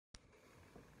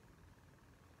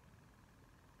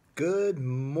Good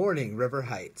morning, River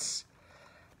Heights.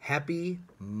 Happy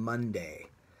Monday.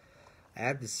 I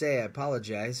have to say, I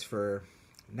apologize for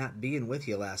not being with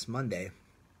you last Monday.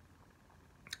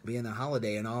 Being a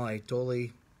holiday and all, I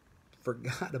totally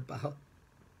forgot about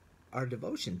our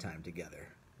devotion time together.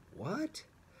 What?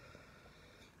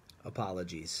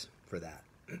 Apologies for that.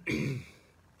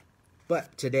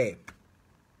 But today,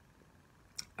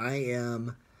 I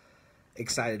am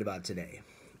excited about today.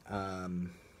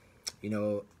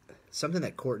 Something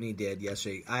that Courtney did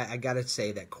yesterday, I got to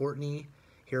say that Courtney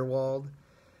Herwald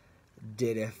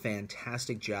did a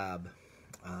fantastic job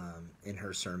in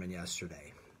her sermon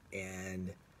yesterday.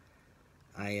 And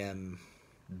I am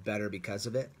better because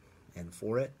of it and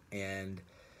for it. And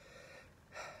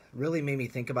really made me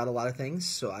think about a lot of things.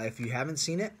 So if you haven't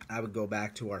seen it, I would go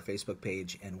back to our Facebook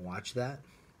page and watch that.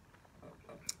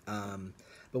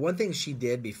 But one thing she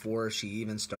did before she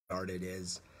even started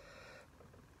is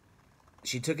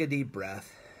she took a deep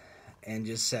breath and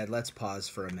just said, let's pause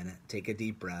for a minute, take a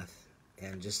deep breath,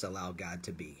 and just allow God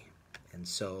to be. And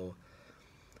so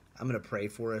I'm going to pray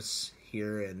for us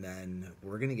here, and then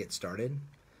we're going to get started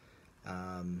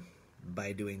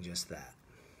by doing just that.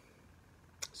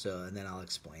 And then I'll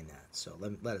explain that. So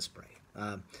let us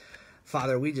pray.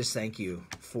 Father, we just thank you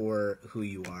for who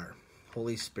you are.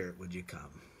 Holy Spirit, would you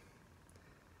come?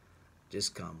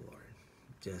 Just come, Lord.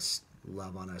 Just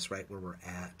love on us right where we're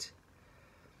at.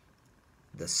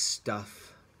 The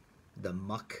stuff, the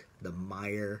muck, the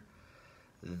mire,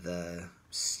 the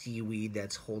seaweed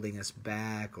that's holding us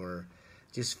back, or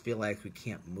just feel like we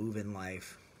can't move in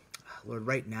life. Lord,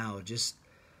 right now, I just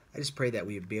pray that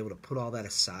we would be able to put all that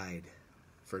aside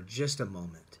for just a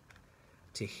moment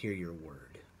to hear your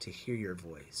word, to hear your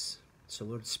voice. So,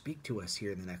 Lord, speak to us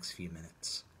here in the next few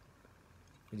minutes.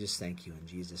 We just thank you in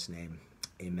Jesus' name.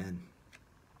 Amen.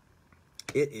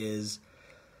 It is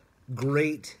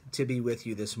great to be with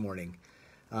you this morning.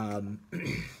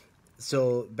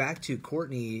 So back to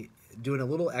Courtney doing a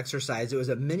little exercise. It was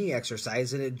a mini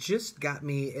exercise, and it just got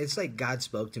me. It's like God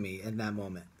spoke to me in that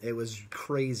moment. It was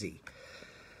crazy.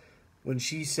 When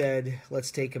she said, let's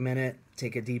take a minute,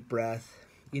 take a deep breath.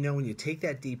 You know, when you take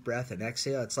that deep breath and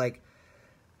exhale, it's like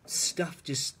stuff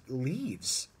just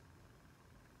leaves.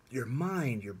 Your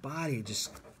mind, your body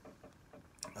just,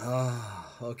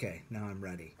 okay, now I'm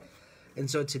ready. And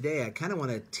so today I kind of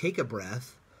want to take a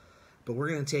breath, but we're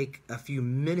going to take a few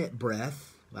minute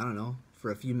breath,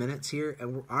 for a few minutes here,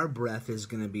 and our breath is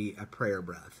going to be a prayer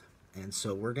breath. And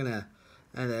so we're going to,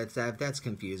 and if that's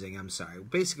confusing, I'm sorry.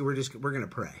 Basically, we're going to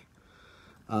pray.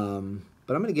 But I'm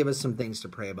going to give us some things to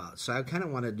pray about. So I kind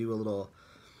of want to do a little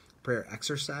prayer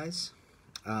exercise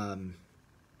that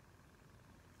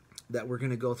we're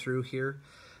going to go through here.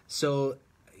 So,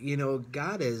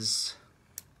 God is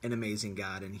an amazing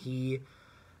God, and he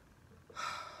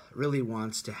really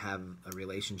wants to have a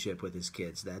relationship with his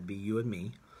kids. That'd be you and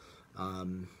me.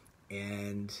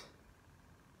 And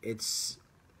it's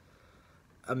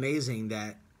amazing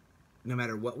that no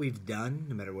matter what we've done,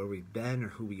 no matter where we've been or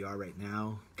who we are right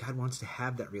now, God wants to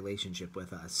have that relationship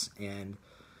with us. And,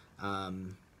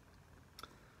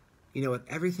 with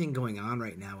everything going on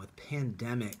right now with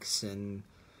pandemics and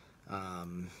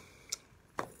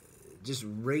just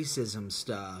racism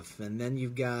stuff, and then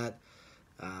you've got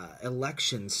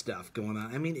election stuff going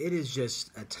on. I mean, it is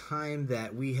just a time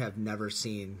that we have never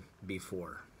seen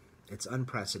before. It's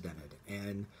unprecedented,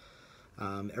 and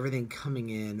everything coming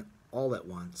in all at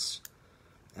once.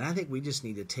 And I think we just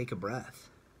need to take a breath.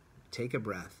 Take a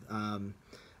breath.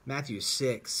 Matthew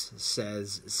 6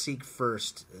 says, seek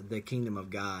first the kingdom of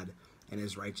God and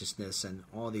his righteousness, and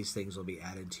all these things will be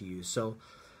added to you. So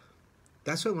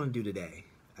that's what I want to do today.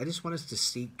 I just want us to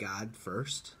seek God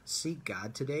first. Seek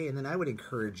God today, and then I would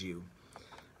encourage you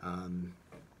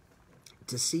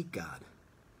to seek God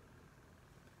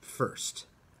first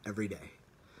every day.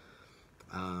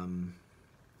 And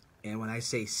when I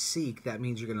say seek, that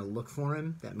means you're going to look for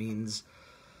him. That means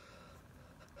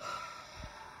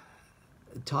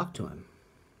talk to him.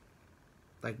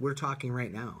 Like we're talking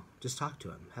right now. Just talk to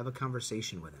him. Have a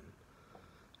conversation with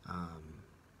him.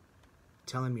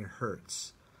 Tell him your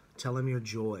hurts. Tell him your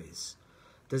joys.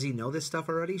 Does he know this stuff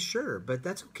already? Sure, but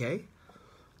that's okay.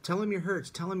 Tell him your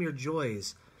hurts. Tell him your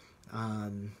joys.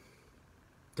 Don't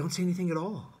say anything at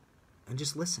all. And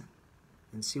just listen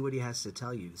and see what he has to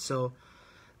tell you. So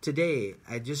today,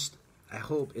 I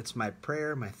hope it's my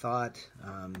prayer, my thought.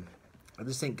 I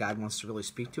just think God wants to really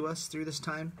speak to us through this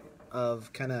time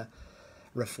of kind of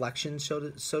reflection,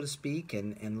 so to speak,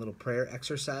 and a little prayer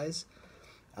exercise.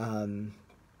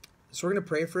 So we're going to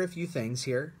pray for a few things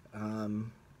here.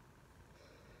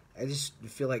 I just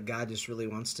feel like God just really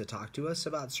wants to talk to us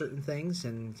about certain things,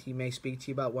 and He may speak to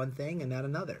you about one thing and not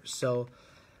another. So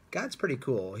God's pretty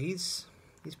cool. He's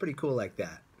pretty cool like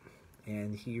that,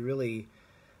 and He really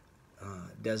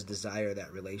does desire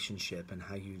that relationship, and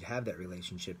how you have that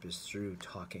relationship is through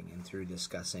talking and through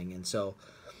discussing. And so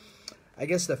I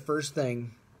guess the first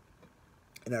thing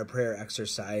in our prayer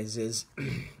exercise is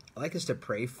I like us to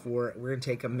pray for, we're going to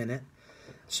take a minute.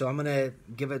 So I'm going to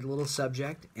give a little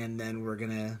subject, and then I'm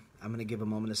going to give a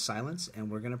moment of silence, and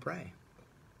we're going to pray.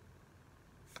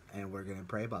 And we're going to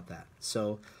pray about that.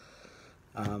 So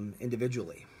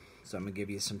individually. So I'm going to give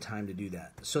you some time to do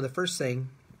that. So the first thing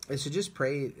is to just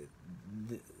pray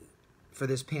for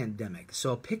this pandemic.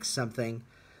 So pick something,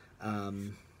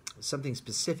 something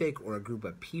specific or a group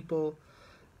of people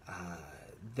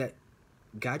that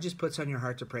God just puts on your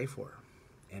heart to pray for.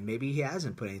 And maybe He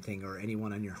hasn't put anything or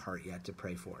anyone on your heart yet to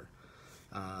pray for.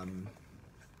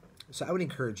 So I would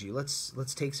encourage you,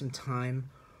 let's take some time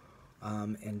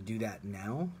and do that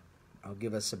now. I'll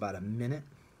give us about a minute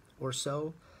or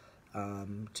so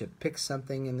to pick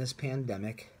something in this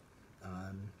pandemic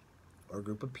or a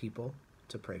group of people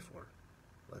to pray for.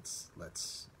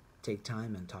 Let's take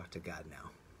time and talk to God now.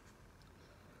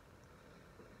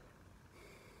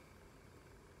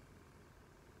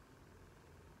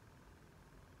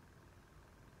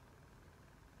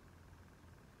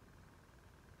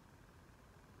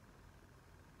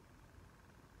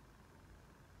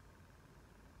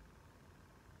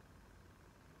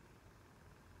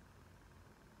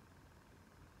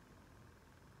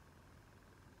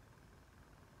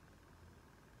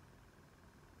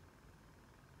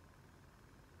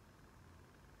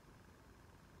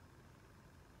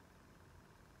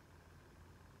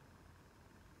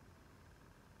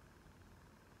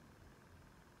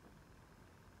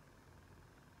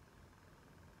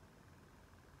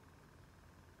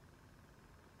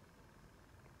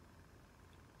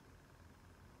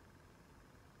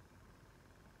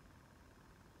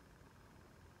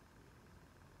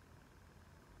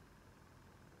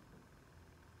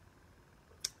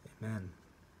 Amen.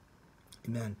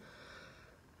 Amen.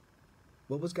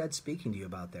 What was God speaking to you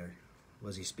about there?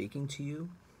 Was He speaking to you?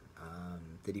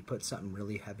 Did He put something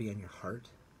really heavy on your heart?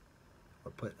 Or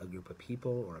put a group of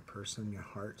people or a person in your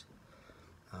heart?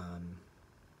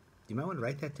 You might want to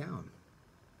write that down.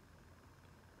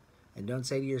 And don't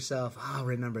say to yourself, oh, I'll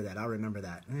remember that, I'll remember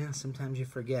that. Sometimes you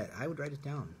forget. I would write it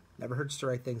down. Never hurts to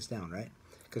write things down, right?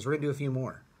 Because we're going to do a few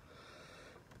more.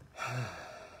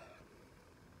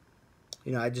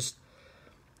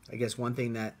 I guess one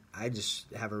thing that I just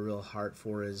have a real heart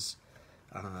for is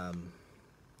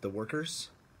the workers,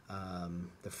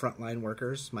 the frontline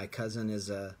workers. My cousin is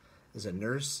a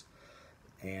nurse,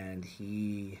 and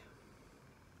he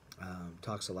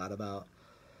talks a lot about,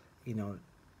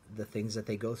 the things that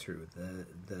they go through,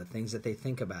 the things that they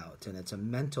think about, and it's a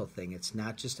mental thing. It's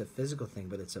not just a physical thing,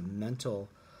 but it's a mental,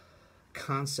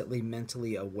 constantly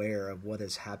mentally aware of what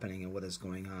is happening and what is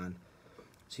going on.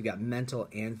 So you got mental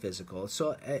and physical.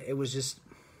 So it was just,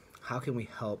 how can we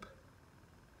help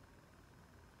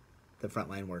the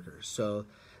frontline workers? So,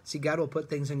 see, God will put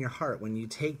things in your heart. When you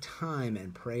take time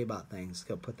and pray about things,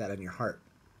 He'll put that on your heart.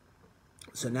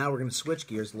 So now we're going to switch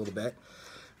gears a little bit.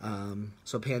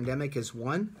 So pandemic is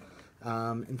one.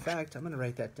 In fact, I'm going to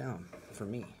write that down for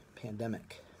me.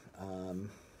 Pandemic.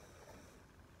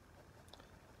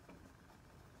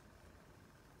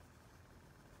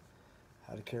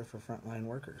 How to care for frontline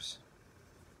workers.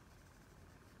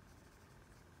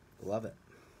 Love it.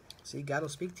 See, God will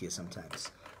speak to you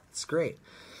sometimes. It's great.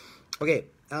 Okay,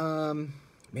 man,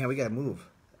 we gotta move.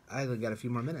 I only got a few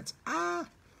more minutes.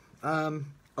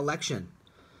 Election.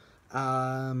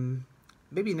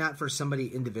 Maybe not for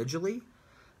somebody individually,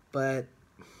 but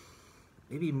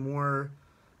maybe more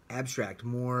abstract,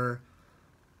 more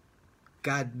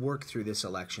God work through this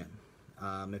election.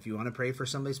 If you want to pray for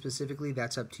somebody specifically,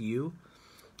 that's up to you.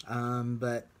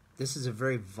 But this is a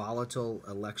very volatile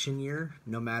election year,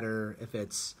 no matter if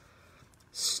it's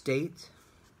state,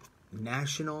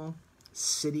 national,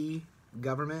 city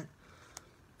government.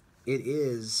 It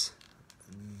is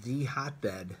the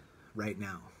hotbed right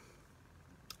now.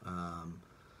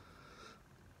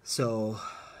 So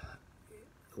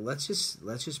let's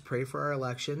just pray for our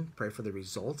election, pray for the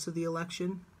results of the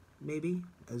election, maybe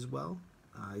as well.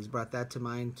 He's brought that to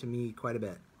mind to me quite a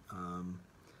bit.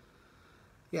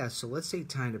 So let's take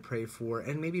time to pray for,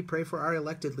 and maybe pray for our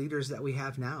elected leaders that we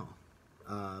have now,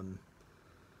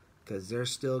 because they're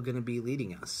still going to be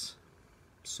leading us.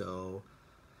 So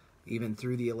even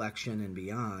through the election and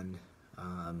beyond,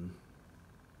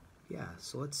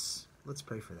 so let's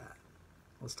pray for that.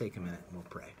 Let's take a minute and we'll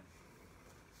pray.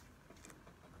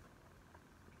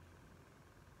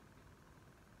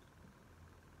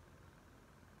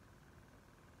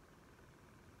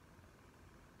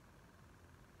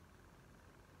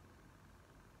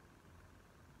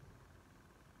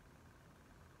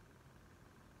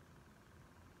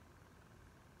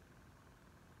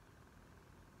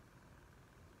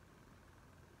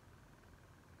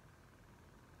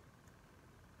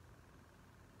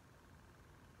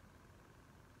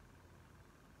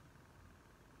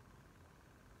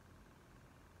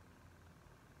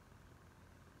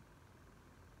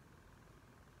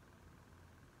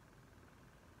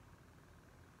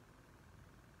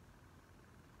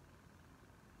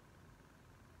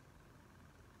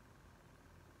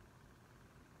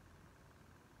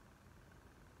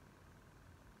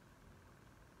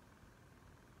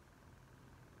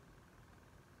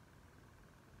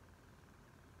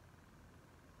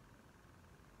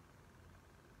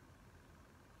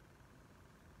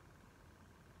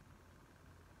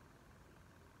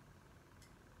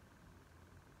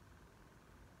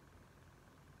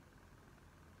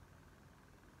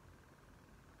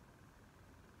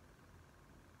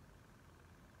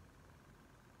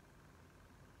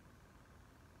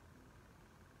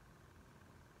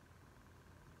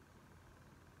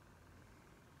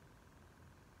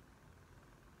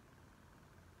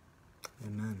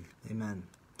 Amen. Amen.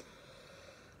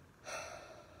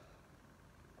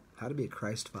 How to be a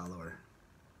Christ follower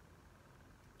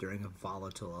during a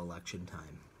volatile election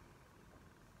time.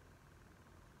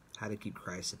 How to keep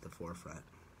Christ at the forefront.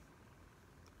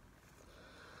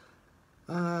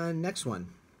 Next one.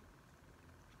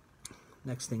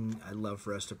 Next thing I'd love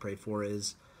for us to pray for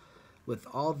is, with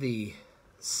all the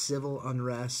civil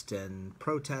unrest and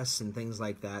protests and things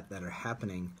like that that are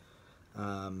happening,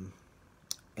 and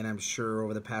I'm sure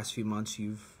over the past few months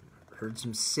you've heard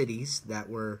some cities that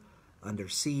were under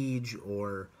siege,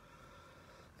 or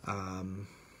a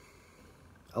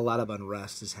lot of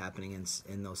unrest is happening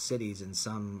in those cities, and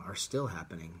some are still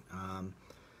happening.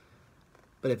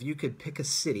 But if you could pick a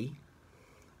city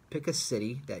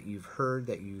that you've heard,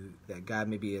 that God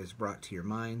maybe has brought to your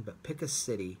mind, but pick a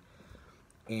city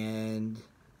and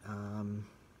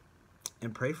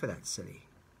pray for that city.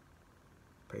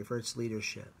 Pray for its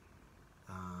leadership.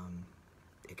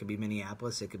 It could be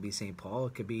Minneapolis, it could be St. Paul,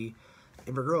 it could be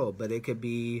Inver Grove, but it could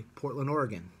be Portland,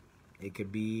 Oregon. It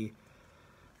could be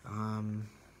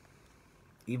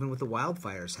even with the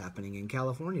wildfires happening in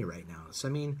California right now. So,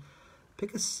 I mean,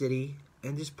 pick a city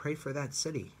and just pray for that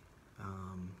city.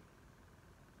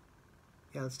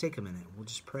 Yeah, let's take a minute. We'll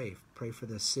just pray. Pray for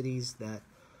the cities that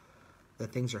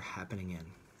things are happening in.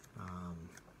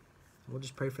 We'll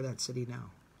just pray for that city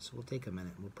now. So we'll take a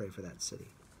minute and we'll pray for that city.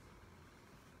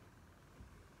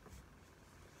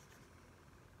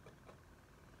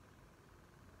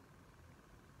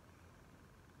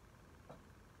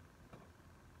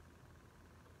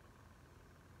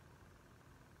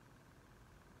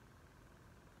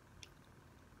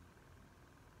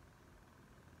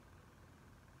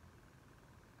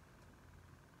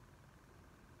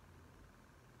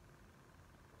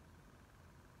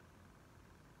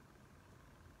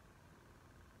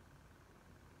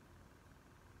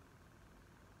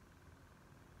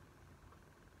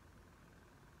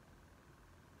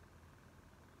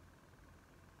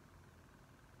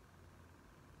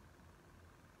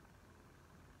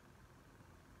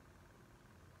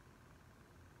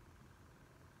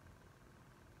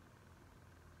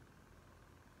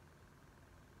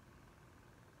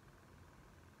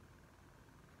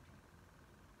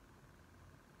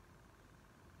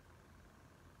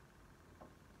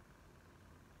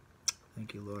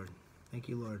 Thank you, Lord. Thank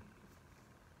you, Lord.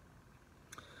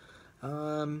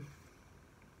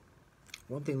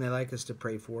 One thing they like us to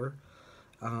pray for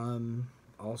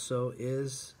also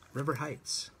is River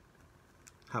Heights.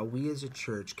 How we as a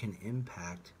church can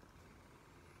impact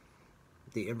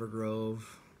the Inver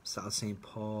Grove, South St.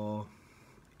 Paul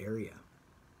area.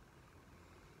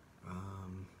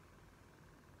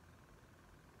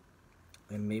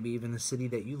 And maybe even the city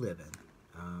that you live in,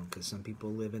 because some people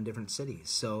live in different cities.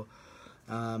 So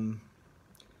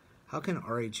how can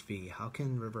RHV, how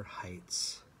can River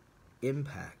Heights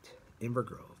impact Inver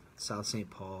Grove, South St.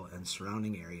 Paul, and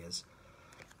surrounding areas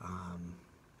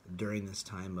during this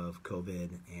time of COVID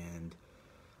and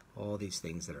all these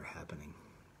things that are happening?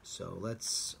 So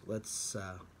let's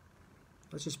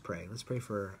just pray. Let's pray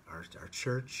for our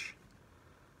church,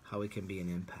 how we can be an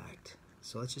impact.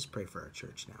 So let's just pray for our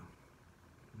church now.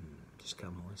 Just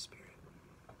come, Holy Spirit.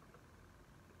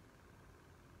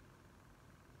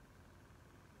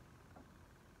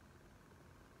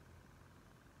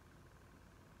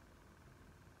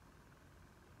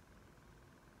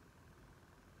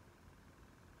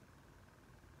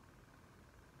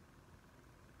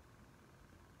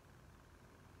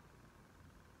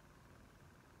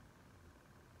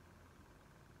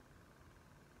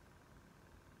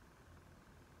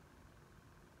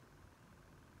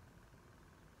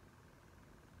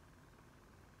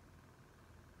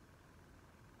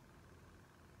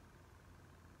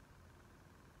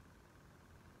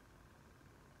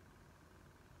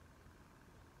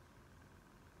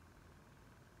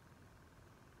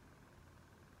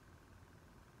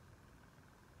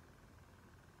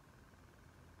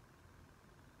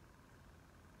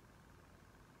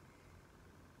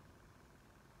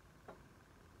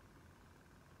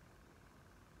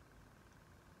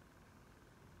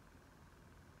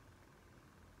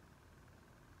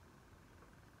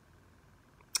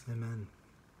 Amen.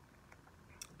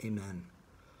 Amen.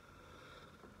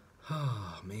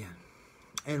 Oh, man.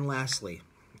 And lastly,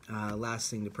 last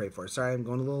thing to pray for. Sorry, I'm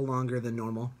going a little longer than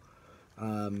normal.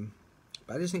 But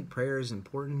I just think prayer is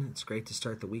important. It's great to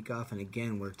start the week off. And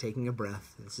again, we're taking a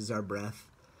breath. This is our breath.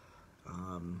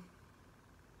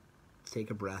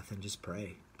 Take a breath and just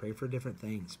pray. Pray for different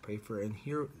things. Pray for and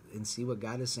hear and see what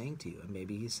God is saying to you. And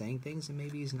maybe He's saying things and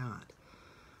maybe He's not.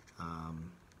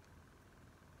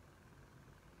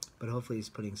 But hopefully He's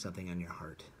putting something on your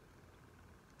heart.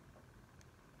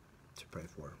 to pray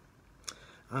for.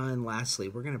 And lastly,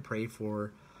 we're going to pray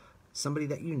for somebody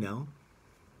that you know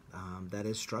that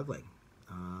is struggling.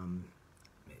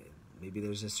 Maybe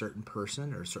there's a certain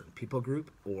person or a certain people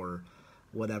group or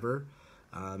whatever.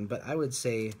 But I would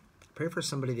say pray for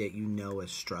somebody that you know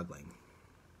is struggling.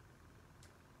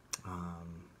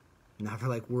 Not for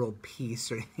like world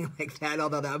peace or anything like that,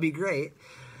 although that would be great.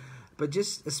 But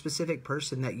just a specific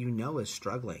person that you know is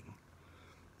struggling.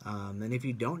 And if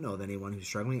you don't know of anyone who's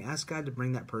struggling, ask God to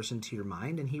bring that person to your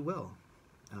mind, and He will.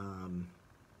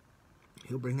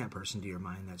 He'll bring that person to your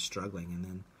mind that's struggling, and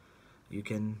then you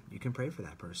can pray for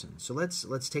that person. So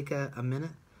let's take a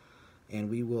minute, and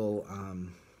we will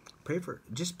pray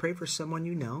for someone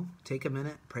you know. Take a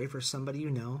minute, pray for somebody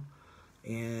you know,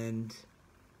 and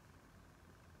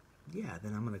yeah,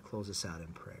 then I'm going to close this out in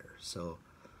prayer. So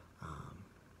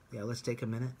yeah, let's take a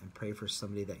minute and pray for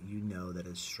somebody that you know that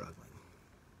is struggling.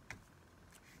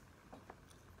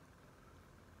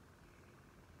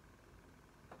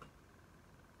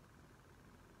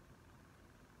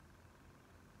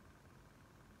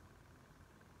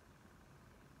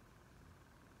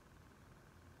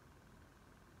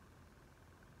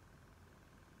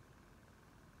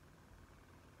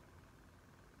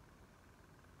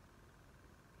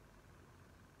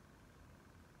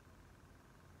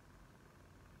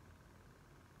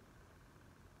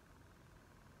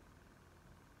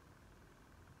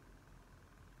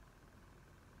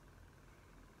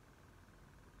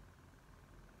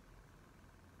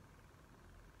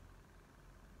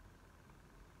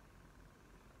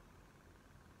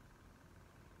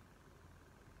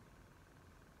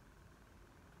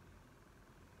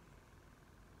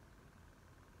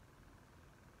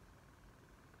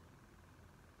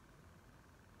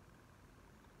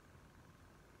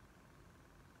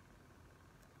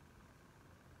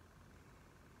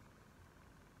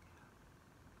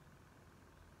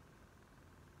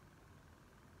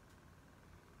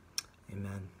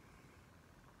 Amen.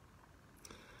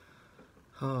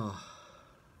 Oh,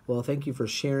 well, thank you for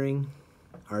sharing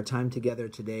our time together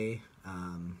today.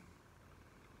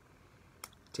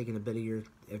 Taking a bit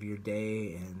of your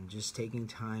day and just taking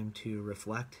time to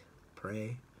reflect,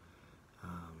 pray,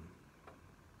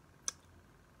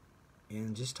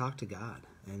 and just talk to God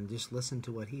and just listen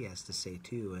to what He has to say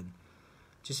too, and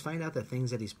just find out the things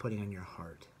that He's putting on your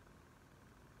heart,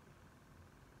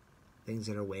 things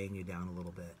that are weighing you down a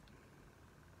little bit.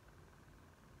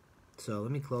 So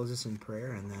let me close this in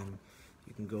prayer, and then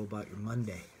you can go about your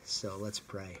Monday. So let's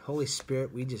pray. Holy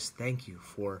Spirit, we just thank you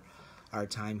for our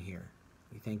time here.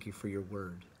 We thank you for your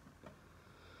word.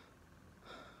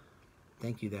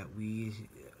 Thank you that we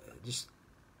just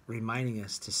reminding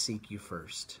us to seek you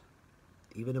first,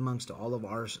 even amongst all of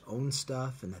our own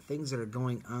stuff and the things that are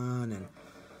going on and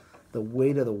the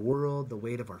weight of the world, the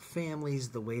weight of our families,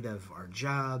 the weight of our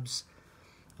jobs,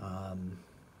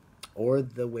 or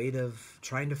the weight of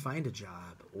trying to find a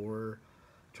job or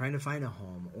trying to find a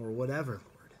home or whatever,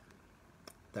 Lord,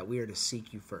 that we are to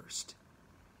seek you first.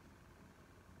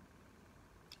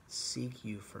 Seek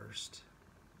you first.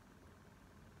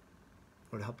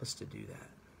 Lord, help us to do that.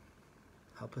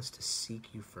 Help us to seek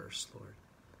you first, Lord.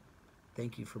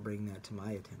 Thank you for bringing that to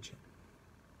my attention.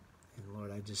 And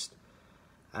Lord,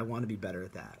 I want to be better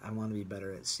at that. I want to be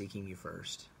better at seeking you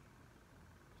first.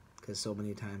 Because so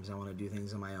many times I want to do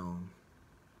things on my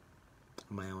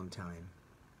own time.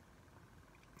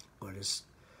 Lord, just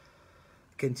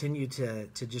continue to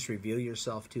just reveal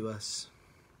yourself to us.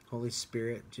 Holy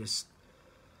Spirit, just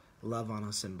love on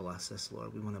us and bless us,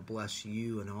 Lord. We want to bless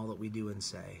you in all that we do and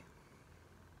say.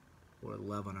 Lord,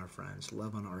 love on our friends.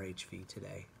 Love on RHV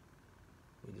today.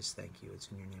 We just thank you. It's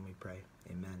in your name we pray.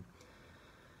 Amen.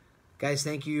 Guys,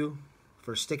 thank you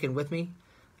for sticking with me.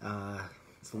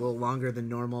 It's a little longer than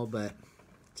normal, but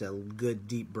it's a good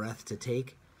deep breath to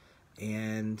take.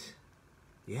 And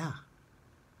yeah,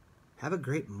 have a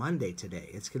great Monday today.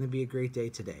 It's going to be a great day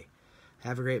today.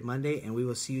 Have a great Monday, and we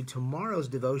will see you tomorrow's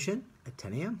devotion at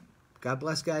 10 a.m. God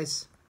bless, guys.